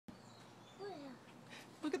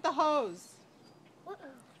with the hose.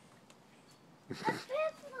 A big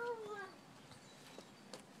one.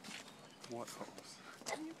 What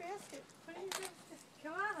hose? In your basket. Put it in your basket.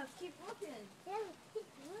 Come on, let's keep looking. Yeah, keep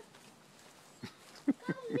looking.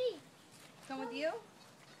 Come with me. Come with you?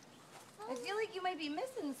 I feel like you might be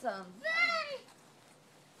missing some.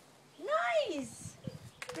 Nice!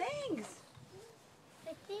 Thanks.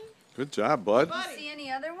 I think. Good job, bud. Buddy. See any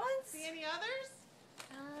other ones? See any others?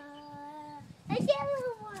 A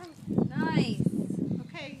yellow one. Nice.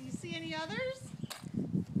 Okay, you see any others?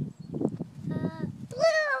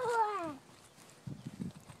 Blue one.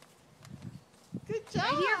 Good job.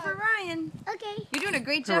 Right here for Ryan. Okay. You're doing a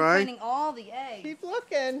great job All right. finding all the eggs. Keep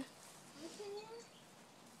looking.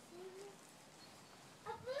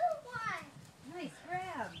 A blue one. Nice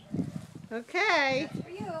grab. Okay. That's for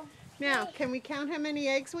you. Now, can we count how many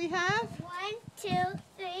eggs we have? 1, 2, 3,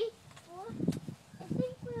 4. I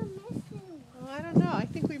think we're missing one. Oh, I don't know. I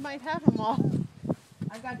think we might have them all.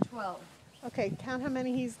 I got 12. Okay, count how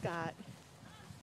many he's got.